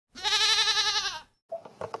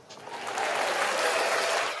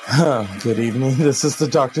Good evening. This is the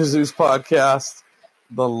Dr. Zeus podcast,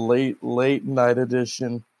 the late night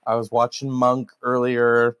edition. I was watching Monk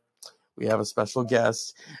earlier. We have a special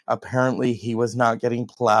guest. Apparently, he was not getting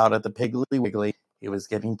plowed at the Piggly Wiggly. He was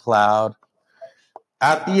getting plowed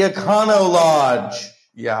at the Econo Lodge.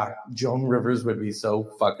 Yeah, Joan Rivers would be so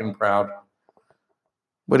fucking proud.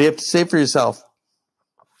 What do you have to say for yourself?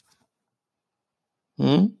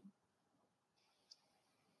 I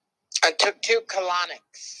took 2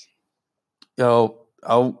 colonics.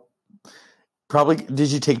 Probably.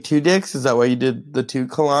 Did you take 2 dicks? Is that why you did the 2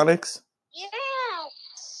 colonics?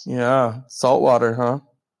 Yes. Yeah, saltwater, huh?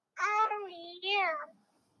 Oh, yeah.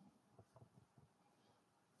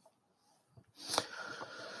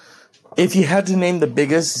 If you had to name the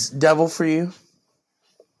biggest devil for you?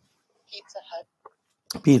 Pizza Hut.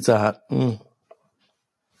 Pizza Hut.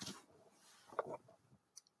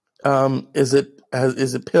 Is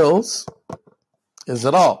it pills? Is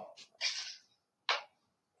it all?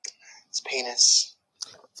 It's penis.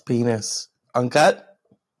 It's penis. Uncut?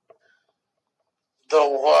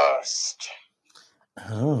 The worst.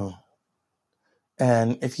 Oh.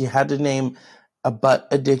 And if you had to name a butt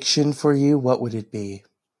addiction for you, what would it be?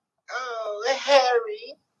 Oh, the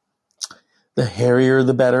hairy. The hairier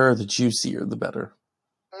the better, or the juicier the better?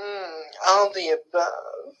 All the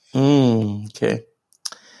above. Okay.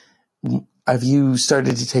 Have you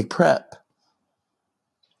started to take PrEP?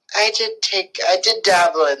 I did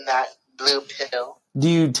dabble in that blue pill. Do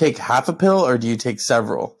you take half a pill, or do you take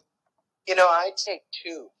several? I take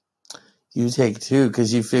 2. You take 2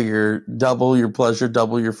 because you figure double your pleasure,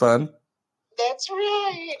 double your fun? That's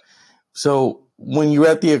right. So when you were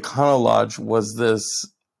at the Econo Lodge, what was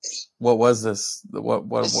this?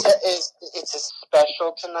 It's a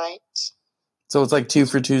special tonight. So it's like 2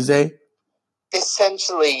 for Tuesday?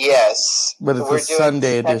 Essentially, yes. But it's a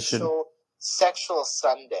Sunday edition. Sexual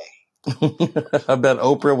Sunday. I bet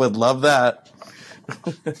Oprah would love that.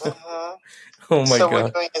 Uh-huh. Oh my God. So we're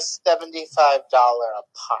doing a $75 a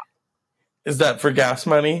pop. Is that for gas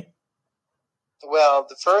money? Well,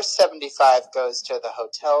 the first 75 goes to the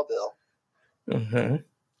hotel bill. Mm-hmm.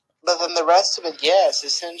 But then the rest of it, yes,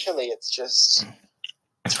 essentially it's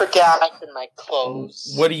for gas and my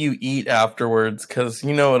clothes. What do you eat afterwards? Because,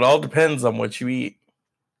 it all depends on what you eat.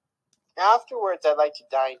 Afterwards, I like to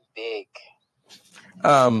dine big.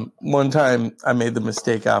 One time I made the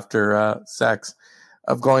mistake after sex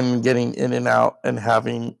of going and getting In-N-Out and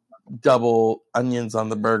having double onions on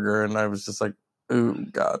the burger, and I was just like, ooh,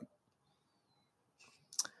 God.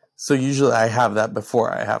 So usually I have that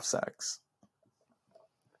before I have sex.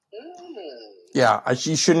 Yeah,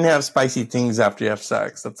 you shouldn't have spicy things after you have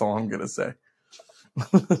sex. That's all I'm going to say.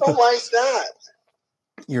 Oh, why is that?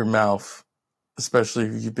 Your mouth, especially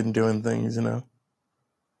if you've been doing things,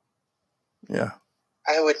 Yeah.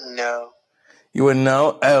 I wouldn't know. You wouldn't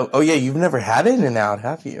know? Oh yeah, you've never had In-N-Out,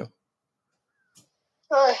 have you?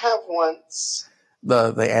 I have once.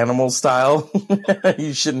 The animal style?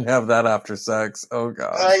 You shouldn't have that after sex. Oh,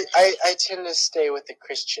 God. I tend to stay with the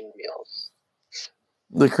Christian meals.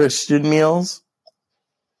 The Christian meals?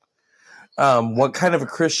 What kind of a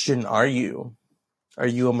Christian are you? Are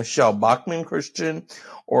you a Michelle Bachmann Christian?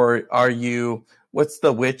 Or are you, what's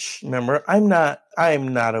the witch? Remember, I'm not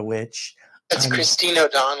a witch. It's Christine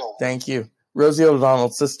O'Donnell. Thank you. Rosie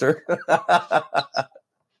O'Donnell's sister.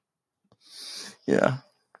 Yeah.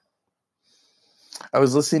 I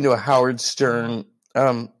was listening to a Howard Stern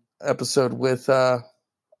episode with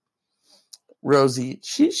Rosie.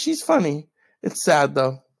 She's funny. It's sad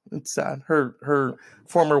though. It's sad. Her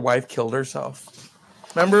former wife killed herself.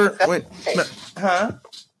 Remember when? Huh?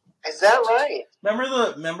 Is that right?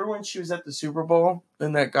 Remember when she was at the Super Bowl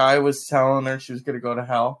and that guy was telling her she was going to go to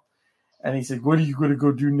hell, and he said, "What are you going to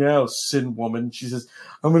go do now, sin woman?" She says,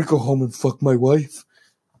 "I'm going to go home and fuck my wife."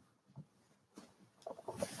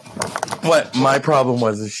 What my problem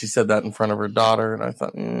was is she said that in front of her daughter, and I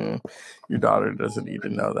thought, your daughter doesn't need to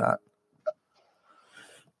know that.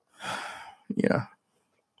 Yeah.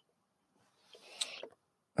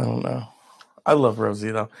 I don't know. I love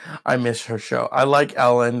Rosie, though. I miss her show. I like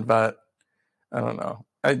Ellen, but I don't know.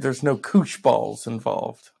 There's no koosh balls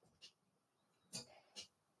involved.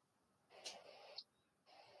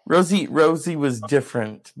 Rosie was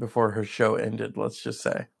different before her show ended, let's just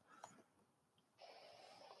say.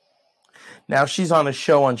 Now she's on a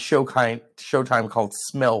show on Showtime called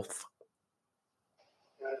Smilf.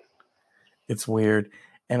 It's weird.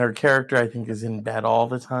 And her character, I think, is in bed all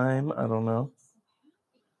the time. I don't know.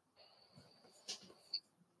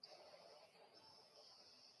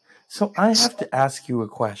 So I have to ask you a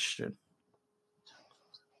question.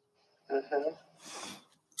 Mm-hmm.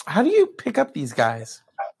 How do you pick up these guys?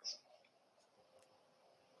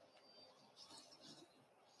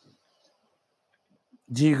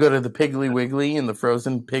 Do you go to the Piggly Wiggly in the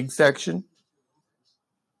frozen pig section?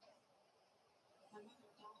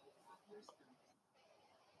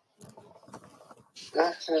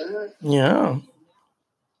 Yeah.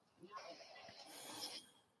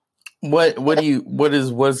 What's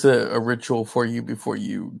a ritual for you before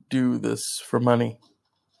you do this for money?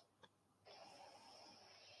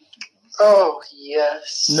 Oh,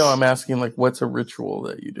 yes. No, I'm asking, like, what's a ritual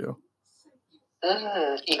that you do?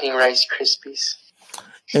 Eating Rice Krispies.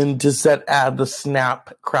 And does that add the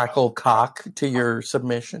snap, crackle, cock to your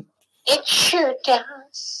submission? It sure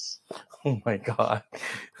does. Oh, my God.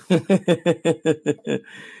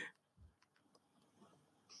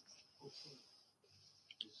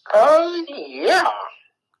 Oh, yeah.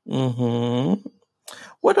 Mm-hmm.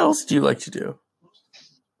 What else do you like to do?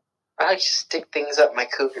 I like to stick things up my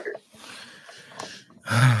cougar.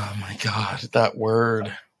 Oh, my God, that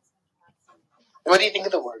word. What do you think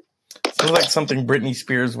of the word? Sounds like something Britney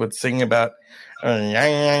Spears would sing about.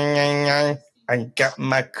 I got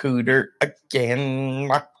my cooter again.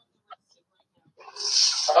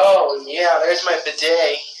 Oh, yeah, there's my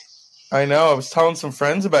bidet. I know. I was telling some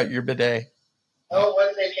friends about your bidet. Oh, what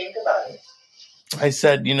did they think about it? I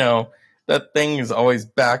said, that thing is always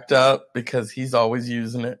backed up because he's always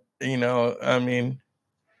using it. I mean,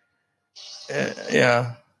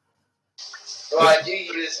 yeah. Well, I do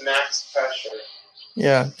use max pressure.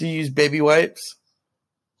 Yeah. Do you use baby wipes?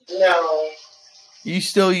 No. You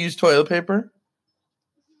still use toilet paper?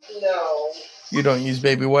 No. You don't use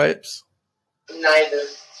baby wipes? Neither.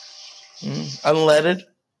 Unleaded?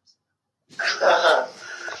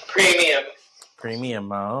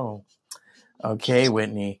 Premium. Oh. Okay,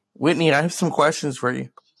 Whitney. Whitney, I have some questions for you.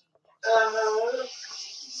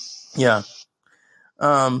 Yeah.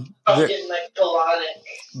 I'm getting my colonic.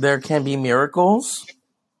 There can be miracles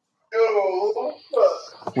Oh.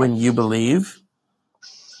 when you believe.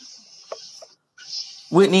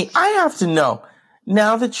 Whitney, I have to know,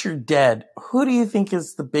 now that you're dead, who do you think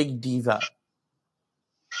is the big diva?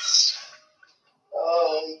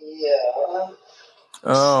 Oh, yeah.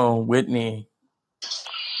 Oh, Whitney.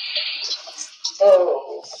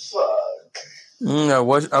 Oh, fuck.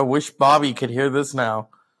 I wish Bobby could hear this now.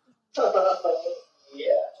 Yeah.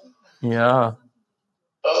 Yeah.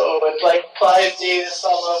 Oh, it's like Clive Davis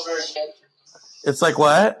all over again. It's like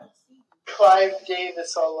what? Clive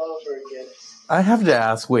Davis all over again. I have to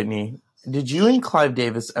ask, Whitney, did you and Clive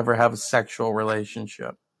Davis ever have a sexual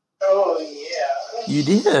relationship? Oh, yeah. You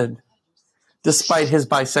did. Despite his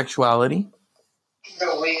bisexuality?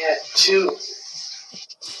 No, we had two.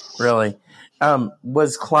 Really?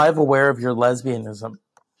 Was Clive aware of your lesbianism?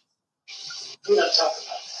 We don't talk about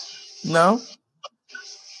that. No?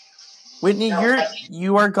 Whitney, No,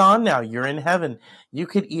 you are gone now. You're in heaven. You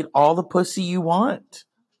could eat all the pussy you want.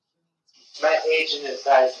 My agent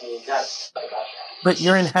advised me not to talk about that. But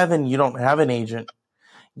you're in heaven. You don't have an agent.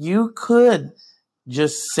 You could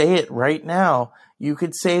just say it right now. You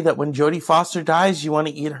could say that when Jodie Foster dies, you want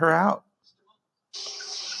to eat her out.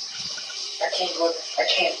 I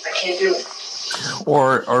can't do it.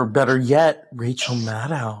 Or better yet, Rachel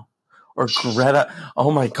Maddow or Greta.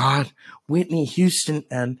 Oh my God, Whitney Houston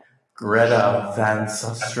and Greta Van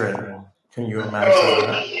Susteren. Can you imagine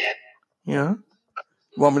that? Yeah.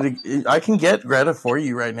 Want me to? I can get Greta for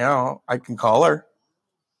you right now. I can call her.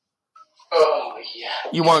 Oh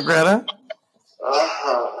yeah. You want Greta?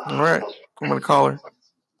 Uh-huh. All right. I'm gonna call her.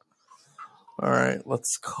 All right.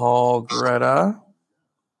 Let's call Greta.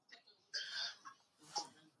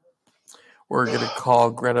 We're going to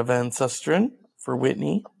call Greta Van Susteren for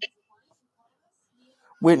Whitney.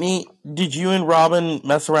 Whitney, did you and Robin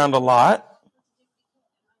mess around a lot?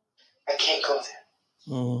 I can't go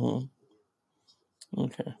there. Mm-hmm.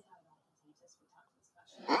 Okay.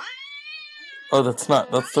 Oh, that's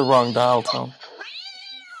the wrong dial tone.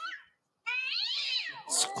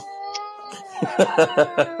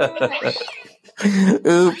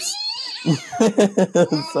 Oops.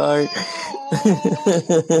 Sorry.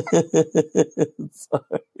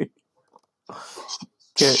 Sorry.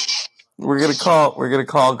 Okay. We're gonna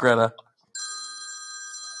call Greta.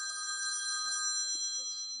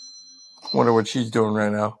 Wonder what she's doing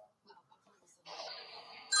right now.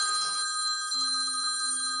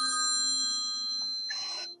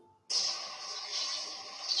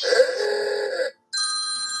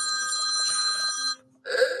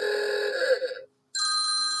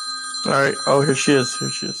 All right. Oh, here she is.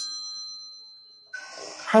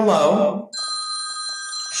 Hello.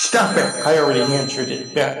 Stop it. I already answered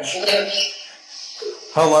it, bitch.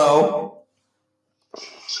 Hello.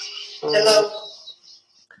 Hello.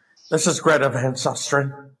 This is Greta Van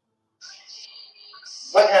Susteren.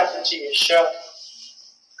 What happened to your show?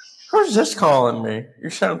 Who's this calling me? You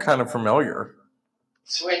sound kind of familiar.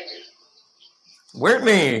 It's Whitney.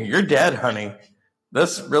 Whitney, you're dead, honey.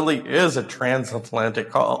 This really is a transatlantic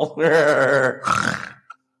call. This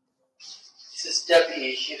is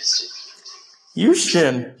W. Houston.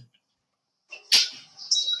 Houston.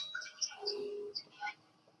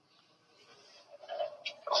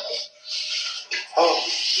 Oh,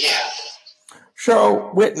 yeah.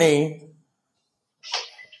 So, Whitney.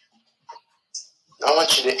 I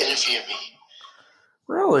want you to interview me.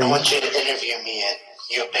 Really? I want you to interview me in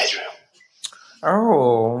your bedroom.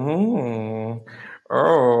 Oh,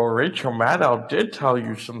 Rachel Maddow did tell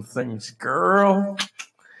you some things, girl.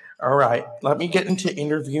 All right, let me get into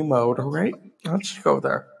interview mode, all right? Let's go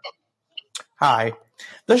there. Hi,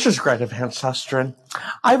 this is Greta Van Susteren.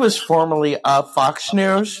 I was formerly of Fox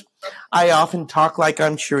News. I often talk like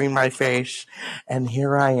I'm chewing my face, and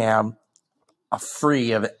here I am,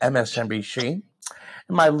 free of MSNBC.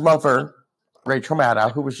 And my lover, Rachel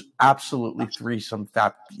Maddow, who was absolutely threesome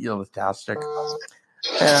fantastic.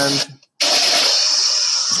 And,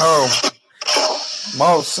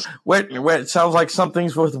 well, it sounds like some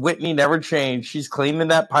things with Whitney never change. She's cleaning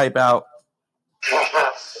that pipe out.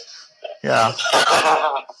 Yeah.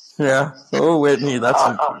 Yeah. Oh, Whitney,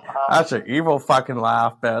 that's an evil fucking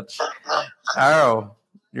laugh, bitch. Oh,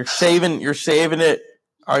 you're saving it.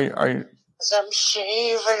 Are you? I'm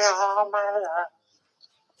shaving all my life.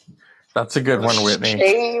 That's a good one, Whitney.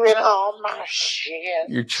 Shaving all my shit.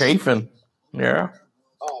 You're chafing. Yeah.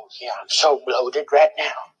 Oh, yeah, I'm so bloated right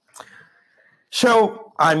now.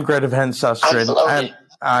 So, I'm Greta Van Susteren.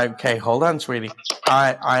 Okay, hold on, sweetie.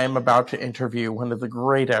 I am about to interview one of the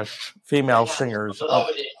greatest female singers. One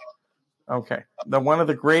of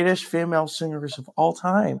the greatest female singers of all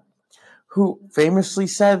time, who famously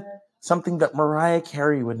said something that Mariah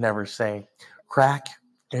Carey would never say: crack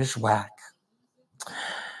is whack.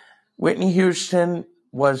 Whitney Houston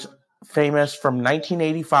was famous from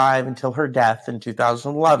 1985 until her death in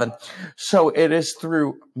 2011. So it is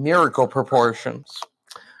through miracle proportions.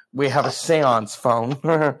 We have a seance phone.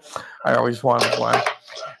 I always wanted one.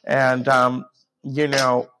 And,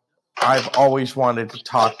 I've always wanted to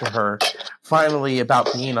talk to her, finally,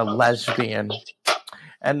 about being a lesbian.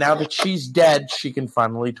 And now that she's dead, she can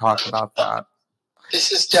finally talk about that.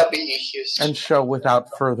 This is W. Houston. And so,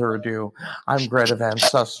 without further ado, I'm Greta Van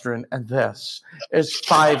Susteren, and this is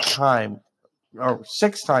 6-time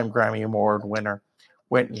Grammy Award winner,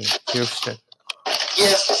 Whitney Houston.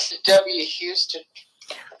 Yes, this is W. Houston.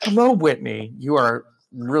 Hello, Whitney. You are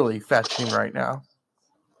really fetching right now.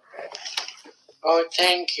 Oh,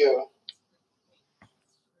 thank you.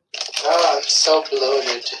 Oh, I'm so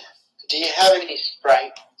bloated. Do you have any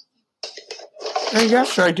Sprite?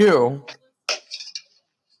 Yes, I do.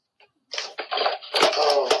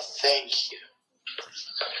 Oh, thank you.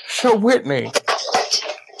 So, Whitney.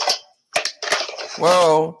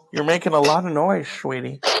 Whoa, you're making a lot of noise,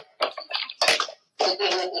 sweetie.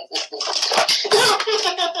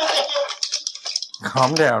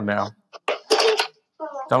 Calm down now.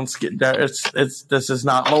 Don't skip that. This is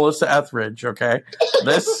not Melissa Etheridge, okay?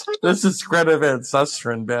 This is Greta Van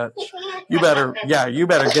Susteren, bitch. You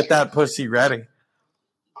better get that pussy ready.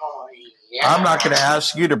 Oh, yeah. I'm not gonna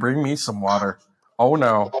ask you to bring me some water. Oh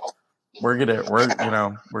no. We're gonna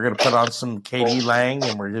put on some Katie Lang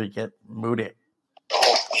and we're gonna get moody.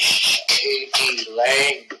 Oh, Katie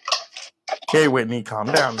Lang. Okay, Whitney, calm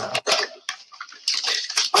down now.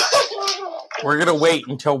 We're gonna wait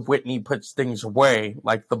until Whitney puts things away,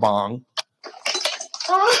 like the bong.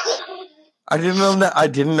 I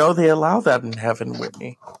didn't know they allow that in heaven,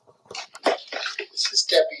 Whitney. This is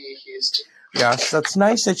W. Houston. Yes, that's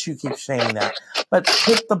nice that you keep saying that. But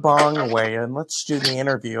put the bong away and let's do the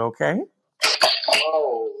interview, okay?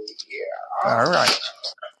 Oh, yeah. All right.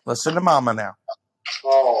 Listen to Mama now.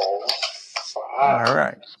 Oh, fuck. All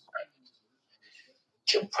right.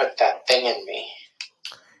 You put that thing in me.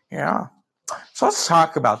 Yeah. So let's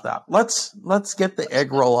talk about that. Let's get the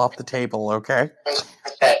egg roll off the table, okay? Put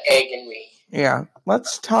that egg in me. Yeah.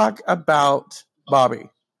 Let's talk about Bobby.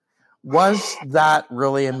 Was that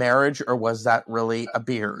really a marriage or was that really a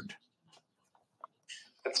beard?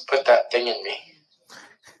 Let's put that thing in me.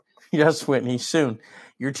 Yes, Whitney, soon.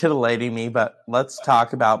 You're titillating me, but let's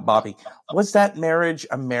talk about Bobby. Was that marriage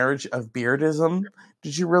a marriage of beardism?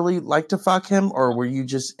 Did you really like to fuck him or were you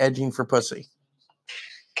just edging for pussy?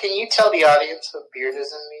 Can you tell the audience what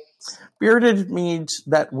beardism means? Bearded means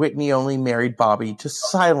that Whitney only married Bobby to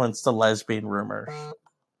silence the lesbian rumors.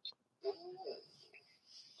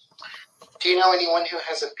 Do you know anyone who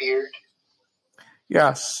has a beard?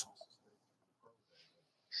 Yes.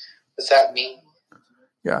 Does that mean?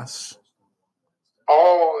 Yes.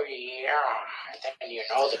 Oh, yeah. Then you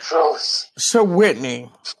know the truth. So, Whitney,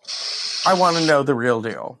 I want to know the real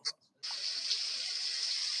deal.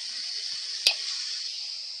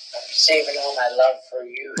 I'm saving all my love for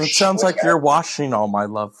you. It sounds like you're washing all my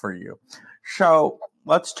love for you. So,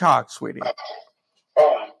 let's talk, sweetie.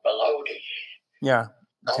 Oh, I'm bloated. Yeah.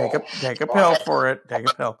 Take a pill for it. Take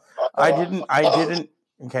a pill. I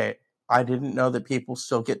didn't know that people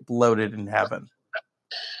still get bloated in heaven.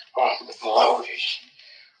 Oh, I'm bloated.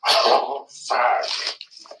 Oh, fuck.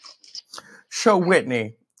 So,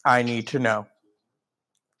 Whitney, I need to know.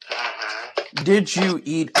 Did you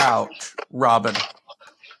eat out, Robin?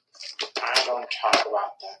 I don't talk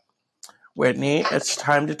about that. Whitney, it's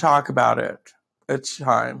time to talk about it. It's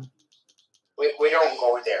time. We don't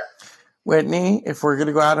go there. Whitney, if we're going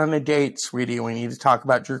to go out on a date, sweetie, we need to talk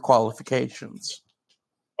about your qualifications.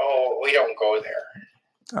 Oh, we don't go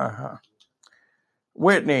there. Uh-huh.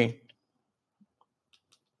 Whitney.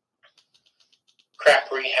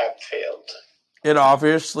 Crap rehab failed. It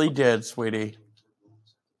obviously did, sweetie.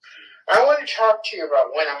 I want to talk to you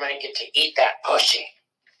about when I'm going to get to eat that pussy.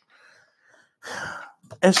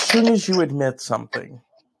 As soon as you admit something.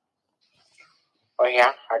 Oh,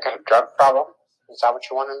 yeah? I got a drug problem? Is that what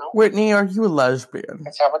you want to know? Whitney, are you a lesbian?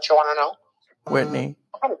 Is that what you want to know? Whitney.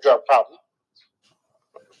 I got a drug problem.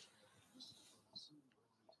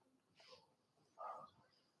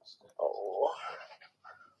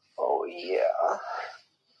 Oh, yeah.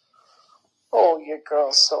 Oh, your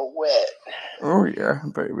girl's so wet. Oh, yeah,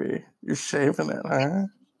 baby. You're shaving it, huh?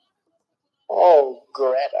 Oh,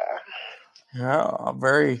 Greta. Yeah,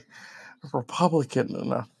 very Republican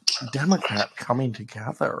and a Democrat coming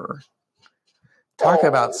together. Talk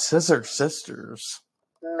about scissor sisters.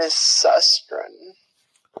 Miss Sustron.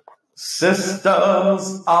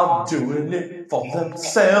 Sisters are doing it for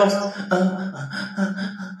themselves.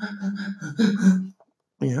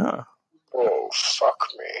 Yeah. Oh, fuck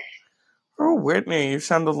me. Oh, Whitney, you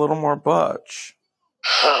sound a little more butch.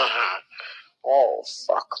 Oh,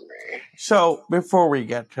 fuck me. So, before we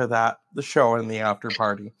get to that, the show and the after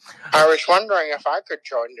party. I was wondering if I could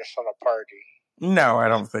join this little party. No, I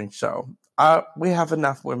don't think so. We have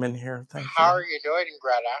enough women here, thank you. How are you doing,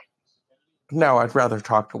 Greta? No, I'd rather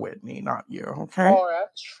talk to Whitney, not you, okay? Oh,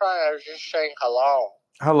 that's fine. I was just saying hello.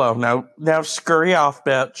 Hello. Now scurry off,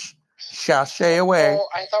 bitch. Sashay away. Oh,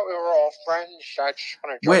 I thought we were all friends. I just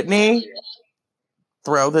want to join Whitney, the interview.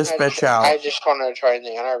 throw this bitch out. I just want to join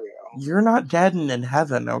the interview. You're not dead and in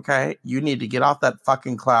heaven, okay? You need to get off that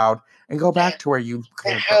fucking cloud and go back to where you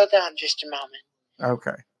came from. Hold on just a moment.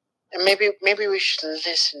 Okay. And maybe we should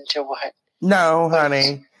listen to what... No,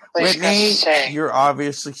 honey. Whitney, say. you're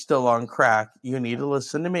obviously still on crack. You need to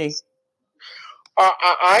listen to me.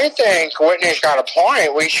 I think Whitney's got a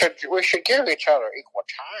point. We should give each other equal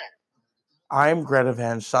time. I'm Greta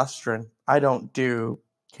Van Susteren. I don't do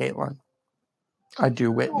Caitlin. I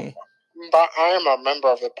do Whitney. But I'm a member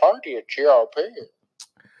of the party at GOP.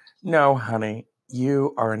 No, honey.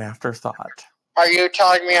 You are an afterthought. Are you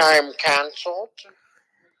telling me I'm canceled?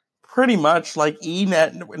 Pretty much like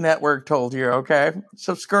Network told you, okay?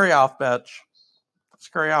 So scurry off, bitch.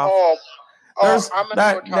 Scurry off. I'm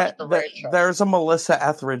going to go talk to Rachel. There's a Melissa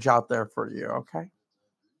Etheridge out there for you, okay?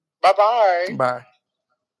 Bye-bye. Bye.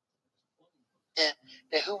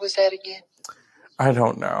 Now, who was that again? I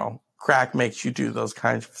don't know. Crack makes you do those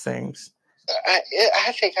kinds of things.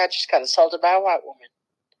 I think I just got assaulted by a white woman.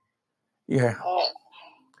 Yeah. Oh.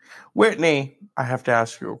 Whitney, I have to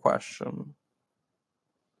ask you a question.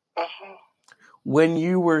 Uh-huh. When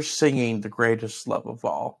you were singing The Greatest Love of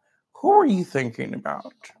All, who were you thinking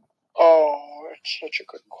about? Oh, it's such a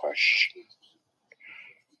good question.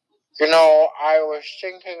 You know, I was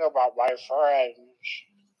thinking about my friends.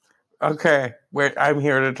 Okay, I'm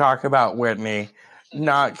here to talk about Whitney,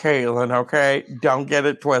 not Caitlin, okay? Don't get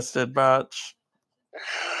it twisted, bitch.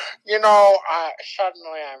 You know,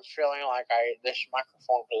 suddenly I'm feeling like this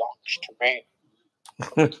microphone belongs to me.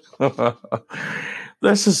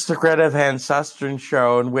 This is the Greta Van Susteren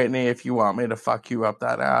show, and Whitney, if you want me to fuck you up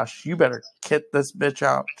that ass, you better kit this bitch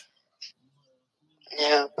out.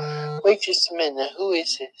 Yeah. Wait just a minute. Who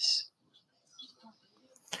is this?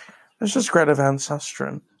 This is Greta Van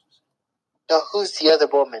Susteren. No, who's the other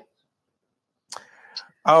woman?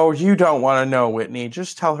 Oh, you don't want to know, Whitney.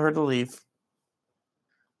 Just tell her to leave.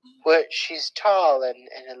 Well, she's tall and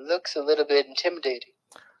it looks a little bit intimidating.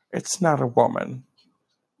 It's not a woman.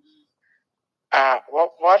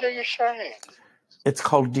 What are you saying? It's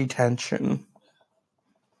called detention.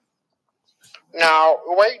 Now,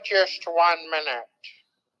 wait just 1 minute.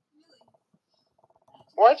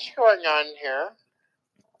 What's going on here?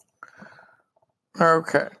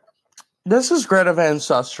 Okay. This is Greta Van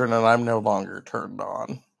Susteren, and I'm no longer turned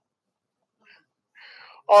on.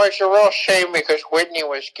 Oh, it's a real shame because Whitney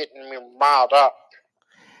was getting me riled up.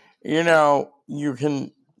 You know, you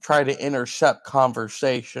can try to intercept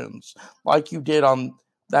conversations like you did on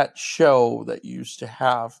that show that you used to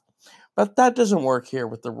have. But that doesn't work here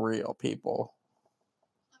with the real people.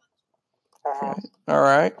 Uh-huh. Okay. All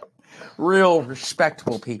right? Real,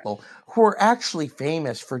 respectable people who are actually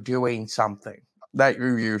famous for doing something that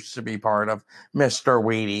you used to be part of, Mr.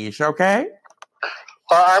 Wheaties, okay?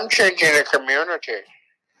 Well, I'm changing the community.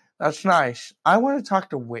 That's nice. I want to talk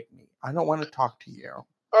to Whitney. I don't want to talk to you.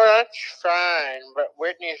 Oh, that's fine, but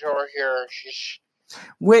Whitney's over here. She's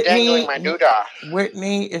Whitney dangling my doodah.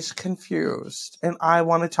 Whitney is confused, and I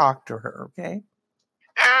want to talk to her, okay?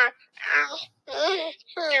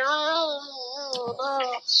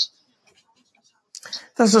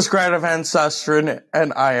 This is Greta Van Susteren,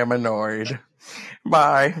 and I am annoyed.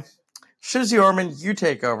 Bye. Susie Orman, you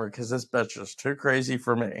take over, because this bitch is too crazy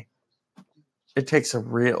for me. It takes a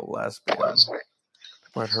real lesbian to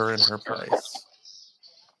put her in her place.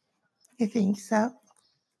 You think so?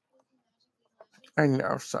 I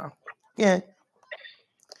know so. Yeah.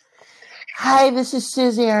 Hi, this is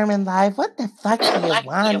Susie Orman Live. What the fuck do you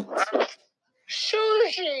want?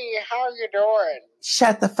 Susie, how you doing?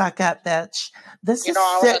 Shut the fuck up, bitch. This You know,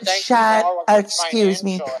 I want to thank you for all of your excuse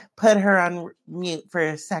me. financial- Put her on mute for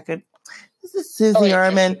a second. This is Susie Really,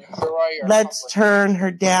 Orman. just enjoy your Let's conversation. turn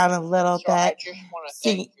her down a little So I bit. just want to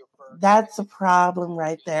See, thank you for that's a problem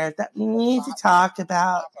right there that we need to talk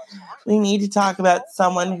about. We need to talk about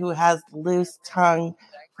someone who has loose tongue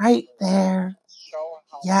right there.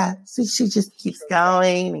 Yeah, see, she just keeps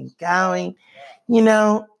going and going. You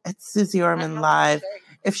know, it's Susie Orman Live.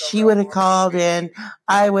 If she would have called in,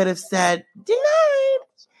 I would have said, denied.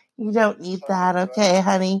 You don't need that, okay,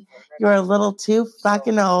 honey? You're a little too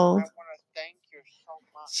fucking old.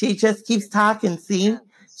 She just keeps talking, see?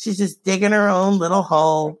 She's just digging her own little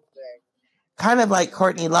hole. Kind of like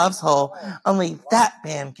Courtney Love's hole, only that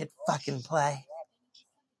band could fucking play.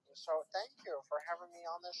 So thank you for having me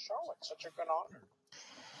on this show. It's such a good honor.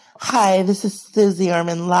 Hi, this is Susie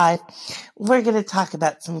Orman Live. We're going to talk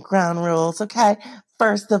about some ground rules, okay?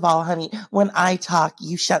 First of all, honey, when I talk,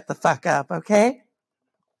 you shut the fuck up, okay?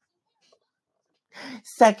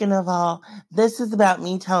 Second of all, this is about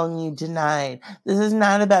me telling you denied. This is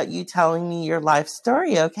not about you telling me your life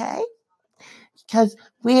story, okay? Because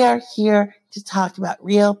we are here to talk about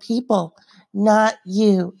real people, not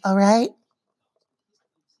you, all right?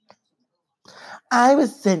 I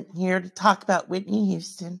was sent here to talk about Whitney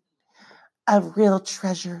Houston, a real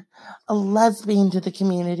treasure, a lesbian to the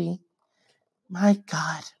community. My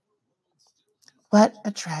God, what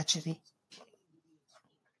a tragedy.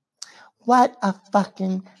 What a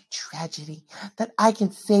fucking tragedy that I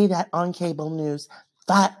can say that on cable news.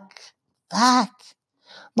 Fuck.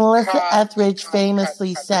 Melissa Etheridge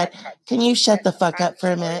famously said, can you shut the fuck up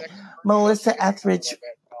for a minute? Melissa Etheridge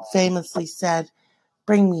famously said,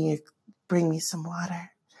 bring me some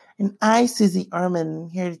water. And I, Susie Orman, am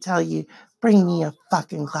here to tell you, bring me a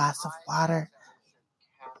fucking glass of water.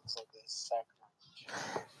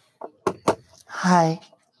 Hi,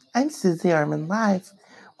 I'm Susie Orman Live.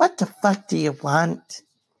 What the fuck do you want?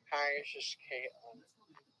 Hi, this is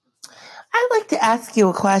Caitlin. I'd like to ask you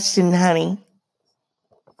a question, honey.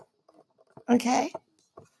 Okay?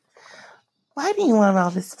 Why do you want all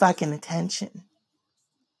this fucking attention?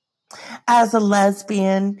 As a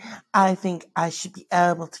lesbian, I think I should be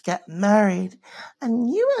able to get married. And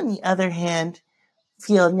you, on the other hand,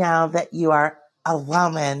 feel now that you are a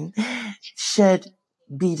woman should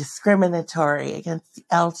be discriminatory against the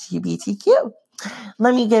LGBTQ.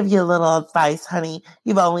 Let me give you a little advice, honey.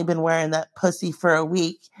 You've only been wearing that pussy for a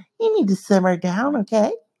week. You need to simmer down,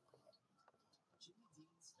 okay?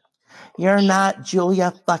 You're not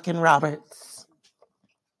Julia fucking Roberts.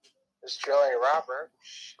 It's Julia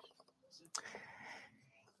Roberts.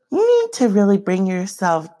 You need to really bring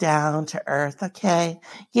yourself down to earth, okay?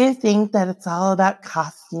 You think that it's all about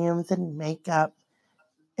costumes and makeup.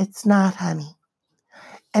 It's not, honey.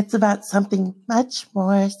 It's about something much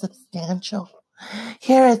more substantial.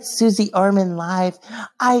 Here at Susie Orman Live,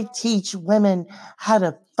 I teach women how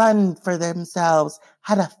to fund for themselves,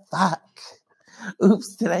 how to fuck.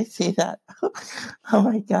 Oops, did I say that? Oh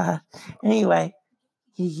my God. Anyway,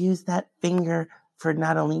 you use that finger for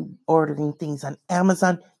not only ordering things on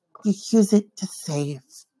Amazon, you use it to save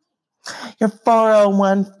your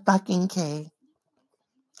 401 fucking K,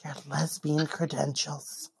 your lesbian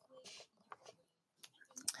credentials.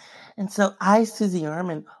 And so I, Susie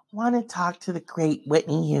Orman, want to talk to the great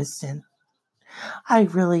Whitney Houston. I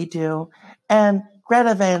really do. And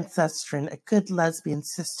Greta Van Susteren, a good lesbian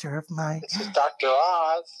sister of mine, This is Dr.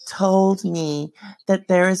 Oz. told me that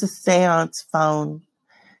there is a seance phone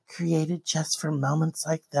created just for moments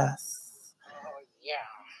like this. Oh, yeah.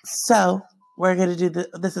 So we're going to do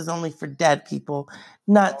this is only for dead people,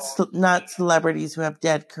 not celebrities who have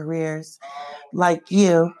dead careers like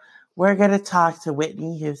you. We're going to talk to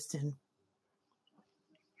Whitney Houston.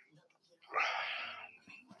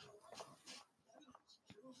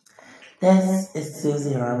 This is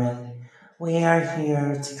Susie Orman. We are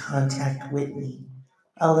here to contact Whitney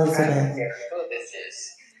Elizabeth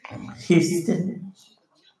Houston.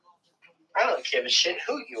 I don't give a shit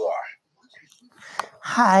who you are.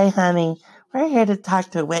 Hi, honey. We're here to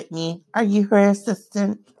talk to Whitney. Are you her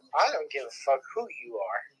assistant? I don't give a fuck who you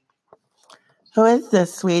are. Who is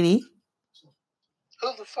this, sweetie?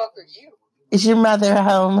 Who the fuck are you? Is your mother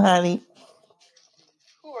home, honey?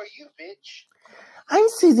 Who are you, bitch? I'm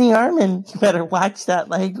Susie Orman. You better watch that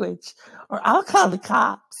language, or I'll call the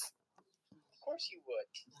cops. Of course you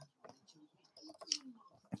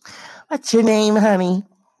would. What's your name, honey?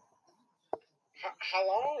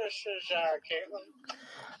 Hello, this is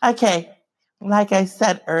Caitlin. Okay, like I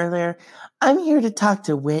said earlier, I'm here to talk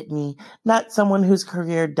to Whitney, not someone whose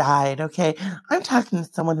career died, okay? I'm talking to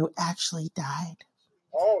someone who actually died.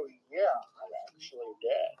 Oh, yeah, I'm actually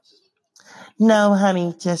dead. No,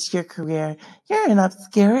 honey, just your career. You're in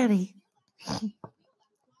obscurity.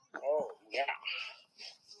 Oh, yeah.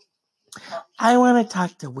 I want to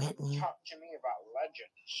talk to Whitney. Talk to me about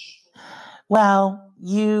legends. Well,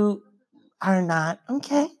 you are not,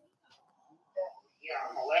 okay? Yeah,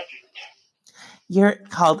 I'm a legend. You're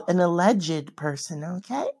called an alleged person,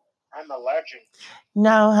 okay? I'm a legend.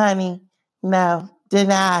 No, honey. No.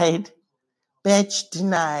 Denied. Bitch,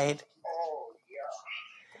 denied. Oh,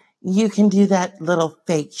 yeah. You can do that little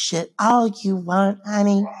fake shit all you want,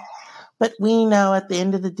 honey. But we know at the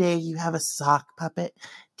end of the day you have a sock puppet.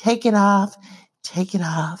 Take it off. Take it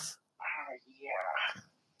off. Oh,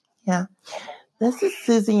 Yeah. This is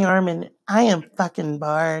Susie Orman. I am fucking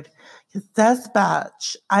bored. Because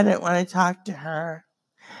Sasquatch, I didn't want to talk to her.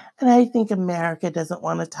 And I think America doesn't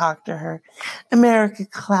want to talk to her. America,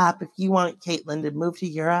 clap if you want Caitlin to move to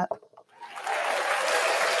Europe.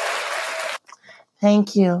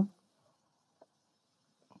 Thank you.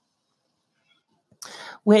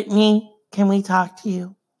 Whitney, can we talk to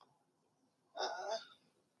you?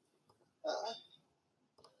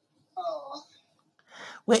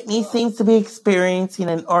 Whitney seems to be experiencing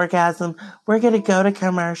an orgasm. We're going to go to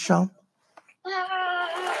commercial.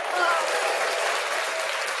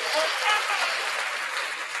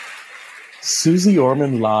 Susie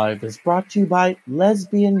Orman Live is brought to you by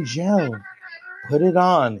Lesbian Gel. Put it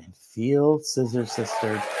on and feel Scissor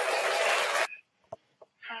Sistered.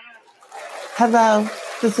 Hello,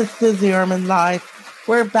 this is Susie Orman Live.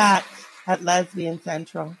 We're back at Lesbian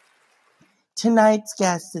Central. Tonight's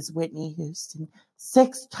guest is Whitney Houston,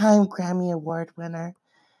 6-time Grammy Award winner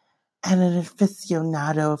and an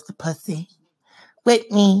aficionado of the pussy.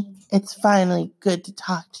 Whitney, it's finally good to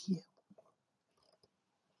talk to you.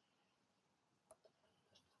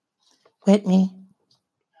 Whitney.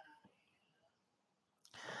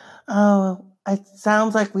 Oh, it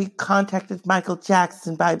sounds like we contacted Michael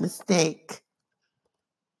Jackson by mistake.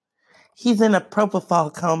 He's in a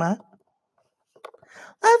propofol coma.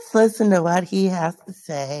 Let's listen to what he has to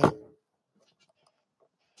say.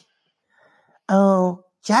 Oh,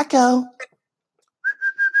 Jacko.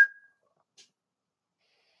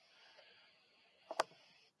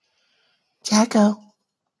 Jacko.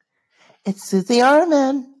 It's Susie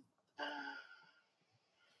Orman.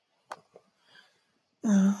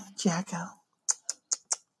 Oh, Jacko.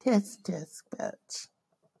 Tisk, bitch.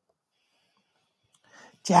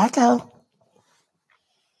 Jacko.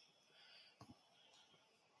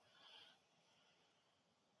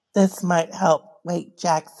 This might help wake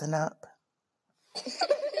Jackson up.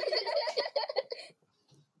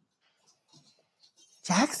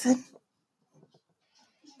 Jackson.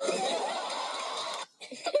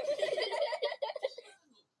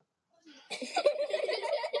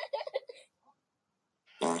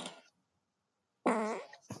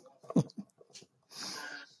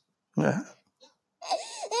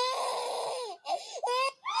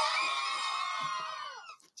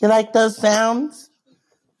 You like those sounds?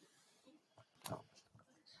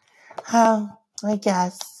 Oh, I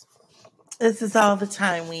guess. This is all the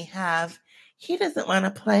time we have. He doesn't want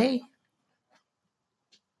to play.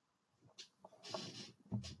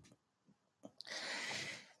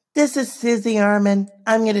 This is Susie Orman.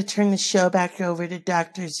 I'm going to turn the show back over to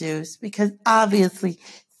Dr. Zeus because obviously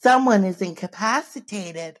someone is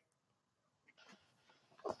incapacitated.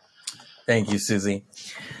 Thank you, Susie.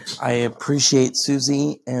 I appreciate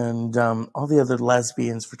Susie and all the other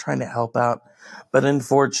lesbians for trying to help out. But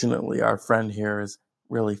unfortunately, our friend here is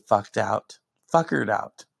really fuckered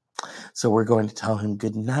out. So we're going to tell him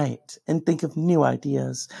good night and think of new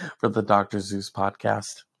ideas for the Dr. Zeus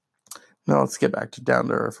podcast. Now let's get back to Down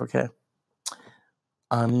to Earth, okay?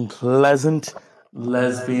 Unpleasant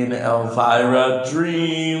lesbian Elvira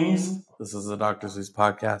dreams. This is the Dr. Zeus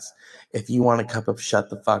podcast. If you want a cup of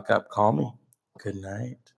shut the fuck up, call me. Good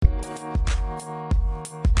night.